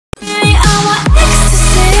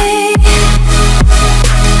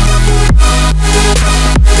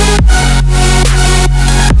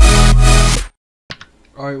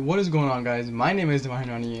Alright, what is going on, guys? My name is Divine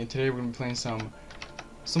Ronnie, and today we're going to be playing some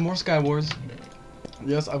more Skywars.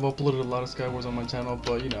 Yes, I've uploaded a lot of Skywars on my channel,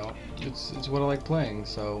 but you know, it's what I like playing.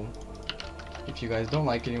 So if you guys don't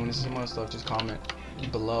like it and you want to see some other stuff, just comment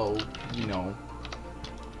below, you know,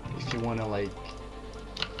 if you want to like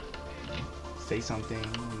say something,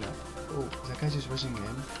 you know. Oh, is that guy just rushing in?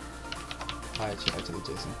 I should actually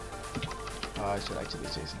chase him. I should actually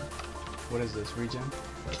chase him. What is this? Regen?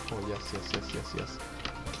 Oh, yes.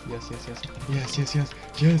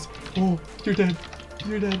 Yes. Oh, you're dead.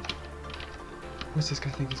 You're dead. Where's this guy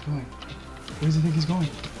think he's going? Where does he think he's going?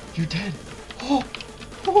 You're dead. Oh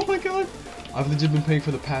my god. I've legit been playing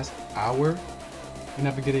for the past hour, and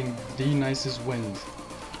I've been getting the nicest wins.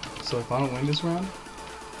 So if I don't win this round,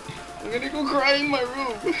 I'm gonna go cry in my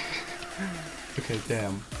room. Okay,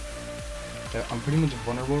 damn. I'm pretty much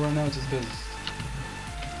vulnerable right now just because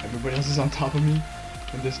everybody else is on top of me,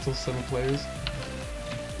 and there's still 7 players.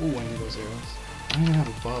 Ooh, I need those arrows. I don't even have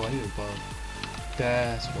a bow. I need a bow.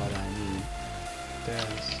 That's what I need.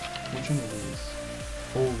 That's... which one of these?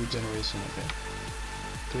 Oh, regeneration. Okay.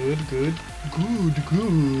 Good. Okay.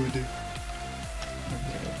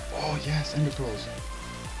 Oh, yes, ender pearls.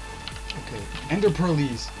 Okay. Ender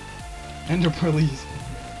pearlies.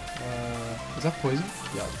 Is that poison?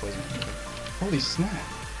 Yeah, it's poison. Okay. Holy snap.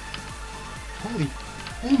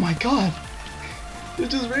 Oh my god!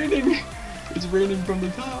 It's just raining! It's raining from the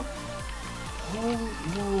top! Oh,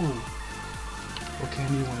 whoa! Okay, I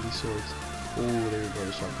need one of these swords. Oh, there we go,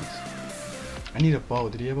 the sharpness. I need a bow.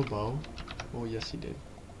 Did he have a bow? Oh, yes, he did.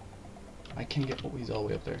 I can't get... oh, he's all the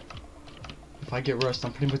way up there. If I get rushed,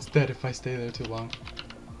 I'm pretty much dead if I stay there too long.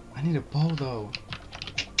 I need a bow, though.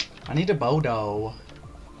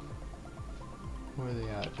 Where are they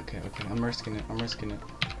at? Okay, I'm risking it.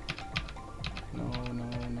 No.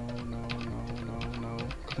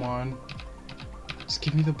 Come on. Just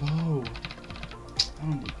give me the bow. I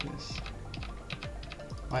don't need this.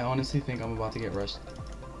 I honestly think I'm about to get rushed.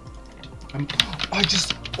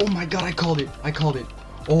 Oh my god, I called it.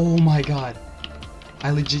 Oh my god.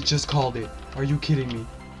 I legit just called it. Are you kidding me?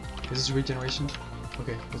 Is this regeneration?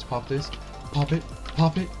 Okay, let's pop this. Pop it.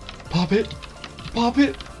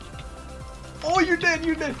 Oh, you're dead.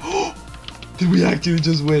 Did we actually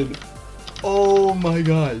just win? Oh my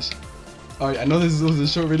gosh. Alright, I know this was a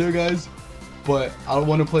short video, guys, but I don't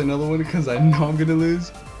want to play another one because I know I'm gonna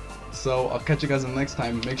lose. So I'll catch you guys in the next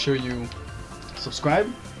time. Make sure you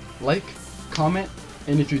subscribe, like, comment,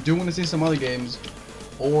 and if you do want to see some other games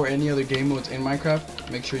or any other game modes in Minecraft,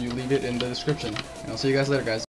 make sure you leave it in the description. And I'll see you guys later, guys.